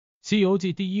西游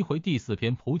记第1回第4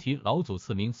篇，菩提老祖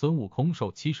赐名孙悟空，授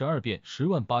72变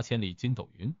108000里筋斗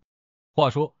云。话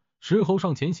说石猴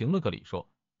上前行了个礼，说：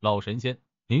老神仙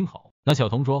您好。那小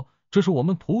童说：这是我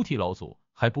们菩提老祖，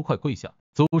还不快跪下。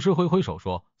祖师挥挥手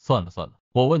说：算了算了，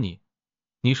我问你，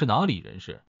你是哪里人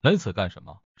士，来此干什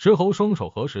么？石猴双手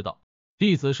合十道：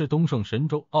弟子是东胜神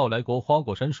州傲来国花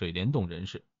果山水帘洞人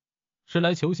士，是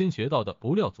来求仙学道的。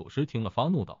不料祖师听了发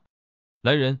怒道：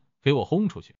来人，给我轰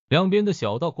出去！两边的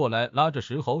小道过来，拉着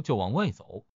石猴就往外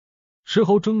走。石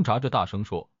猴挣扎着大声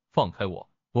说：放开我，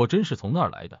我真是从那儿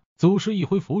来的。祖师一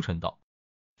挥拂尘道：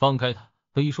放开他！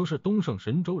可以说是东胜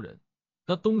神州人，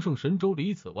那东胜神州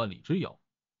离此万里之遥，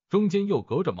中间又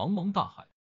隔着茫茫大海，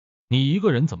你一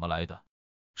个人怎么来的？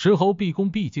石猴毕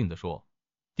恭毕敬地说：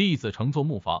弟子乘坐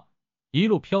木筏，一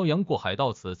路漂洋过海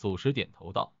到此。祖师点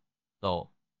头道：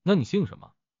哦，那你姓什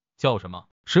么？叫什么？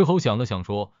石猴想了想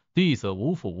说：弟子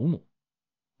无父无母，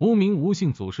无名无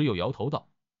姓。祖师又摇头道：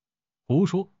胡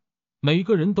说，每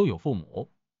个人都有父母，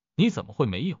你怎么会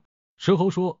没有？石猴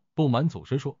说：不瞒祖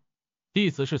师说，弟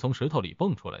子是从石头里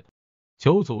蹦出来的，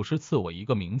求祖师赐我一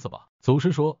个名字吧。祖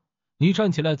师说：你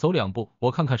站起来走2步，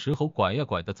我看看。石猴拐呀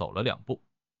拐的走了2步。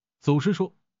祖师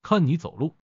说：看你走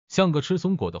路像个吃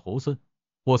松果的猢狲，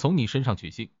我从你身上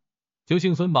取姓，就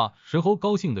姓孙吧。石猴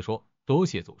高兴地说：多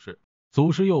谢祖师。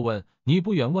祖师又问：你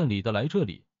不远万里的来这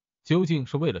里，究竟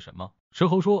是为了什么？石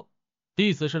猴说：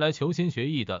弟子是来求仙学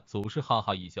艺的。祖师哈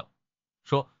哈一笑，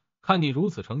说：看你如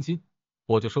此诚心，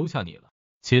我就收下你了，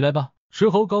起来吧。石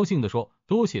猴高兴地说：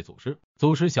多谢祖师。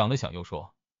祖师想了想又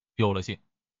说：有了姓，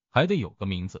还得有个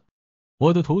名字，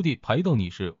我的徒弟排到你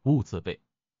是悟字辈，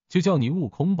就叫你悟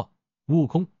空吧。悟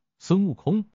空，孙悟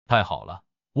空，太好了，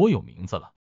我有名字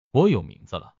了，我有名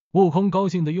字了。悟空高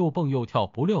兴的又蹦又跳，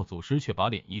不料祖师却把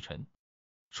脸一沉，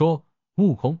说：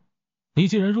悟空，你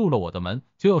既然入了我的门，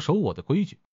就要守我的规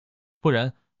矩，不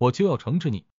然我就要惩治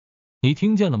你，你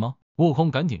听见了吗？悟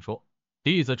空赶紧说：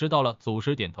弟子知道了。祖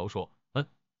师点头说：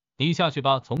你下去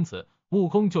吧。从此悟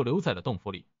空就留在了洞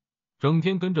府里，整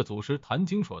天跟着祖师谈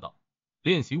经说道，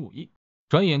练习武艺。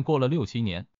转眼过了6、7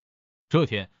年，这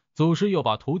天祖师又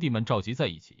把徒弟们召集在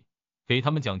一起，给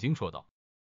他们讲经说道。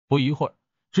不一会儿，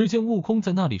只见悟空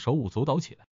在那里手舞足蹈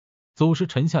起来。祖师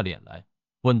沉下脸来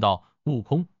问道：悟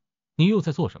空，你又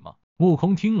在做什么？悟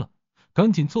空听了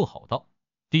赶紧坐好道：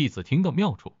弟子听到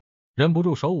妙处，忍不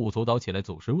住手舞足蹈起来。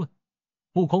祖师问：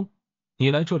悟空，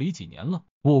你来这里几年了？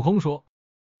悟空说：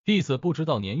弟子不知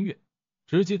道年月，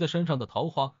只记得山上的桃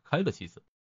花开了7次，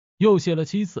又谢了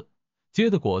7次，结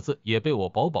的果子也被我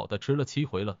饱饱的吃了7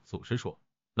回了。祖师说：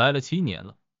来了7年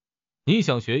了，你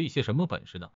想学一些什么本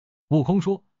事呢？悟空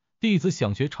说：弟子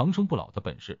想学长生不老的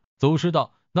本事。祖师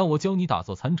道：那我教你打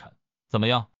坐参禅，怎么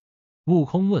样？悟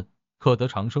空问：可得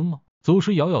长生吗？祖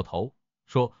师摇摇头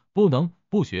说：不能，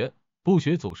不学，不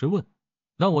学。祖师问：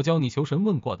那我教你求神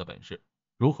问卦的本事，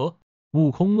如何？悟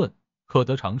空问：可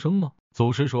得长生吗？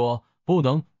祖师说：不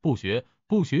能，不学，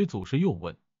不学。祖师又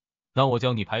问：那我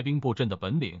教你排兵布阵的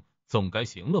本领，总该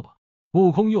行了吧？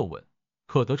悟空又问：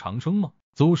可得长生吗？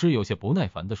祖师有些不耐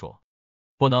烦地说：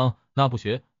不能，那不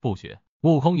学，不学。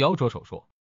悟空摇着手说。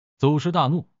祖师大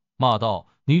怒，骂道：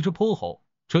你这泼猴，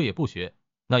这也不学，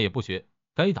那也不学，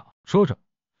该打！说着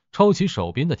抄起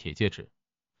手边的铁戒尺，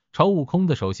朝悟空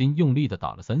的手心用力的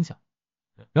打了3下，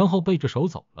然后背着手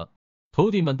走了。徒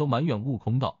弟们都埋怨悟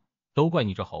空道：都怪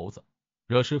你这猴子，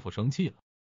惹师傅生气了，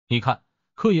你看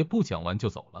课也不讲完就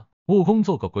走了。悟空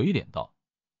做个鬼脸道：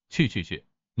去去去，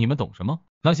你们懂什么？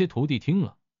那些徒弟听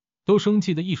了都生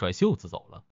气的一甩袖子走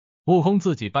了。悟空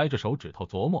自己掰着手指头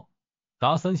琢磨，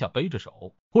打3下背着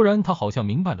手，忽然他好像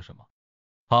明白了什么，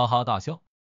哈哈大笑。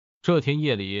这天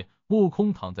夜里，悟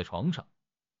空躺在床上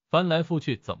翻来覆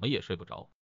去，怎么也睡不着。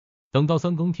等到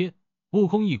3更天，悟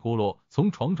空一咕噜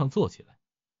从床上坐起来，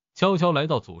悄悄来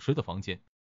到祖师的房间。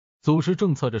祖师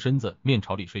正侧着身子面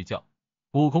朝里睡觉，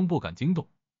悟空不敢惊动，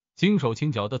轻手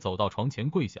轻脚的走到床前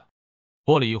跪下。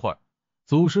过了一会儿，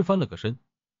祖师翻了个身，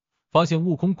发现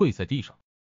悟空跪在地上，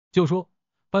就说：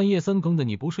半夜3更的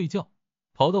你不睡觉，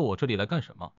跑到我这里来干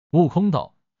什么？悟空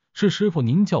道：是师傅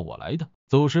您叫我来的。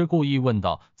祖师故意问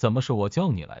道：怎么是我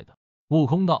叫你来的？悟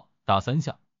空道：打3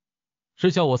下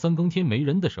是叫我3更天没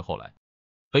人的时候来，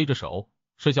背着手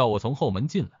是叫我从后门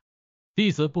进来，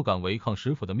弟子不敢违抗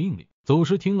师傅的命令。祖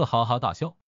师听了哈哈大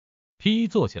笑，劈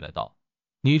坐起来道：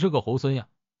你这个猢狲呀，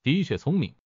的确聪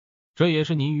明，这也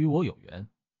是你与我有缘，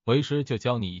为师就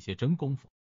教你一些真功夫。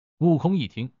悟空一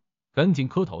听赶紧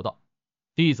磕头道：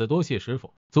弟子多谢师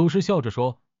傅。祖师笑着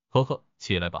说：呵呵，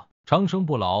起来吧，长生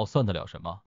不老算得了什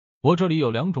么？我这里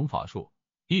有2种法术，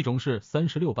一种是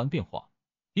36般变化，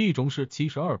一种是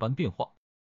72般变化，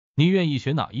你愿意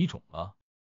学哪一种啊？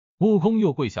悟空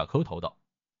又跪下磕头道：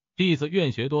弟子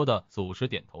愿学多的。祖师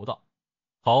点头道：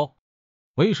好，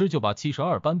为师就把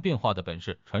72般变化的本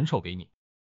事传授给你，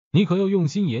你可要用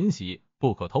心研习，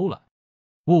不可偷懒。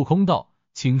悟空道：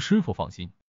请师傅放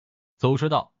心。祖师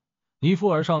道：你附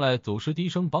耳上来。祖师低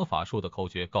声把法术的口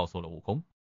诀告诉了悟空，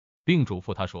并嘱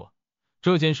咐他说：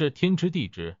这件事天知地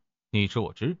知，你知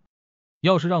我知，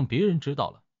要是让别人知道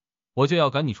了，我就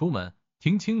要赶你出门，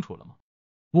听清楚了吗？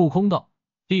悟空道：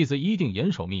弟子一定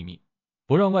严守秘密，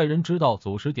不让外人知道。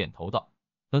祖师点头道：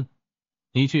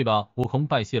你去吧。悟空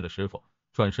拜谢了师傅，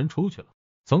转身出去了。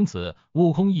从此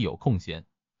悟空一有空闲，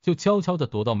就悄悄地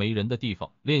躲到没人的地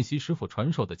方练习师傅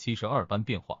传授的72般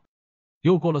变化。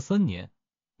又过了3年，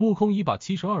悟空已把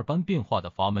72般变化的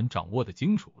法门掌握得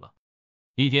精熟了。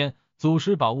一天，祖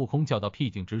师把悟空叫到僻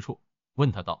静之处，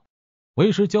问他道：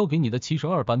为师教给你的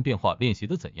72般变化练习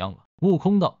的怎样了？悟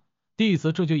空道：弟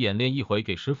子这就演练一回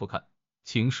给师傅看，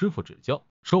请师傅指教。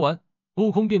说完，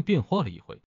悟空便变化了一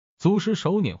回。祖师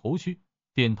手捻胡须，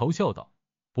点头笑道：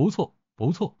不错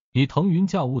不错，你腾云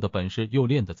驾雾的本事又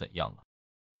练得怎样了？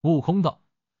悟空道：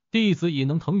弟子已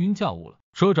能腾云驾雾了。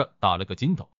说着打了个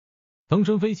筋斗，腾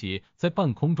身飞起，在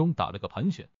半空中打了个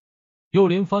盘旋，又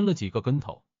连翻了几个跟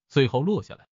头，最后落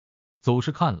下来。祖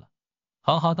师看了，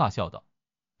哈哈大笑道：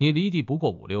你离地不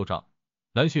过5、6丈，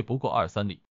来去不过2、3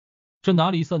里，这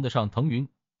哪里算得上腾云，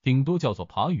顶多叫做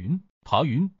爬云。爬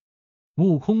云？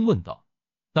悟空问道：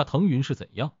那腾云是怎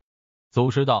样？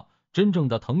祖师道：真正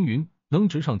的腾云能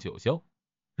直上9霄，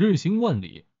日行万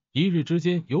里，一日之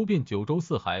间游遍9州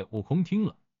4海。悟空听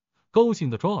了，高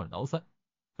兴的抓耳挠腮，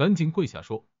赶紧跪下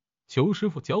说：求师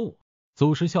傅教我。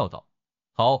祖师笑道：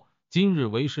好，今日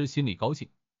为师心里高兴，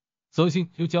索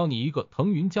性就教你一个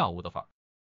腾云驾雾的法。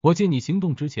我见你行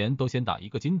动之前都先打一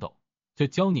个筋斗，就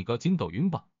教你个筋斗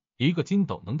云吧。一个筋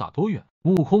斗能打多远？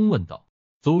悟空问道。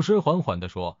祖师缓缓地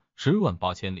说：10万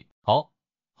8千里。好，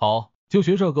好，就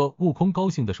学这个。悟空高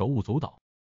兴的手舞足蹈。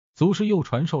祖师又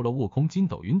传授了悟空筋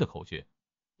斗云的口诀，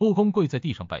悟空跪在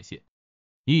地上拜谢。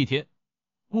一天，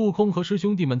悟空和师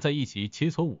兄弟们在一起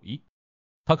切磋武艺，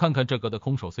他看看这个的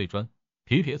空手碎砖，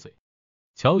撇撇嘴，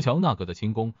瞧瞧那个的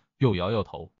轻功，又摇摇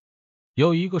头。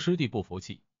有一个师弟不服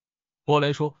气，过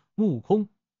来说：悟空，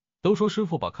都说师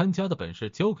傅把看家的本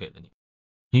事交给了你，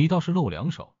你倒是露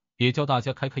两手，也叫大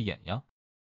家开开眼呀。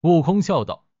悟空笑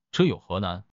道：这有何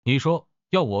难？你说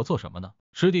要我做什么呢？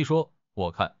师弟说：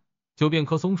我看就变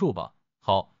棵松树吧。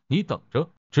好，你等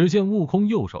着。只见悟空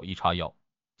右手一叉腰，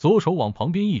左手往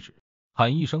旁边一指，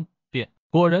喊一声变，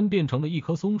果然变成了一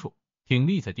棵松树，挺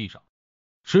立在地上。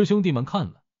师兄弟们看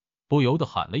了，不由得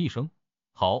喊了一声：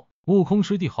好，悟空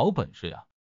师弟好本事呀。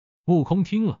悟空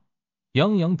听了，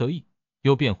洋洋得意，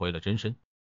又变回了真身。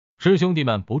师兄弟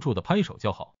们不住的拍手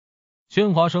叫好，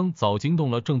喧哗声早惊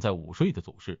动了正在午睡的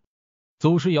祖师。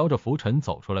祖师摇着拂尘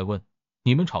走出来问：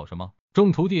你们吵什么？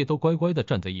众徒弟都乖乖的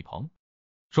站在一旁，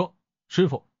说：师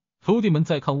傅，徒弟们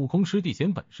在看悟空师弟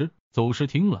显本事。祖师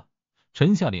听了，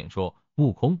沉下脸说：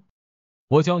悟空，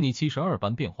我教你72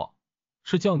般变化，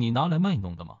是叫你拿来卖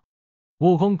弄的吗？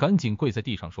悟空赶紧跪在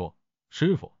地上说：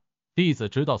师傅，弟子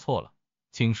知道错了，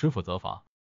请师傅责罚。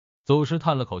祖师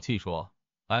叹了口气说：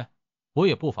哎，我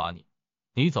也不罚你，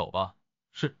你走吧。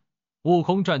是。悟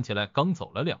空站起来，刚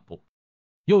走了2步，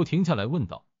又停下来问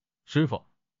道：师傅，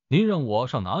您让我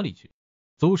上哪里去？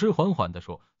祖师缓缓地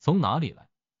说：从哪里来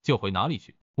就回哪里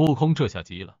去。悟空这下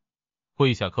急了，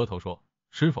跪下磕头说：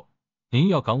师傅，您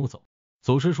要赶我走。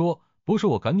祖师说：不是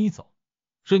我赶你走，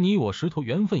是你我师徒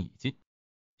缘分已尽。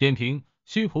点评：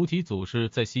须菩提祖师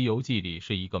在《西游记》里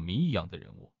是一个谜一样的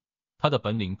人物，他的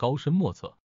本领高深莫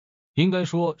测，应该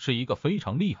说是一个非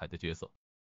常厉害的角色。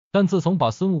但自从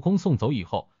把孙悟空送走以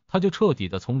后，他就彻底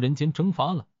的从人间蒸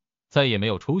发了，再也没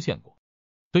有出现过。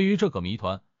对于这个谜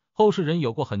团，后世人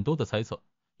有过很多的猜测，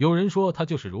有人说他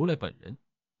就是如来本人，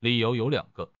理由有2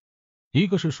个，一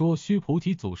个是说须菩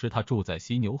提祖师他住在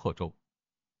西牛贺州，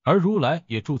而如来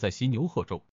也住在西牛贺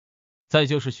州。再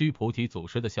就是须菩提祖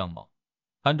师的相貌，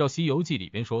按照《西游记》里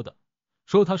边说的，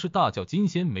说他是大叫金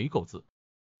仙没垢姿。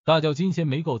大叫金仙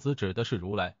没垢姿指的是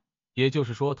如来，也就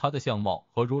是说他的相貌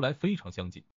和如来非常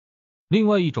相近。另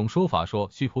外一种说法说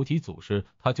须菩提祖师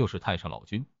他就是太上老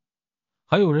君，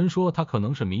还有人说他可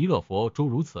能是弥勒佛，诸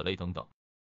如此类等等。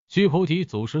须菩提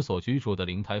祖师所居住的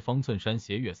灵台方寸山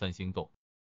斜月3星洞，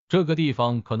这个地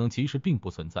方可能其实并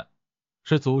不存在，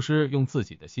是祖师用自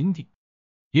己的心地，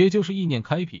也就是意念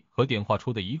开辟和点化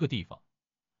出的一个地方。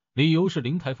理由是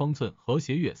灵台方寸和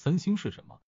斜月3星是什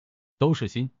么？都是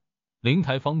心，灵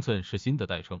台方寸是心的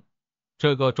代称，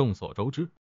这个众所周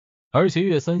知，而斜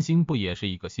月3星不也是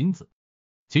一个心字？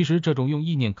其实这种用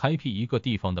意念开辟一个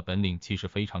地方的本领其实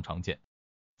非常常见，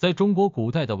在中国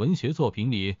古代的文学作品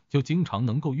里就经常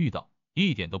能够遇到，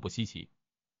一点都不稀奇。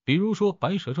比如说《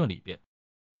白蛇传》里边，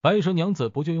白蛇娘子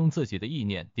不就用自己的意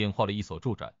念点化了一所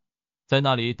住宅，在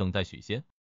那里等待许仙。《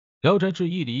聊斋志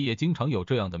异》里也经常有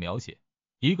这样的描写，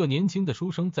一个年轻的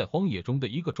书生在荒野中的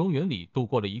一个庄园里度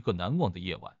过了一个难忘的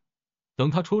夜晚，等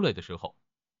他出来的时候，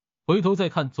回头再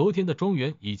看昨天的庄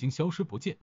园已经消失不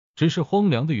见，只是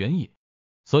荒凉的原野。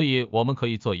所以我们可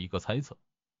以做一个猜测，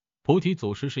菩提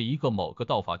祖师是一个某个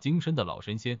道法精深的老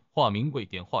神仙，化名为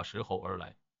点化石猴而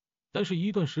来，但是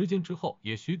一段时间之后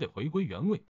也须得回归原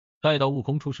位，待到悟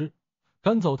空出师，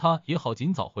赶走他也好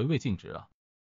尽早回位尽职啊。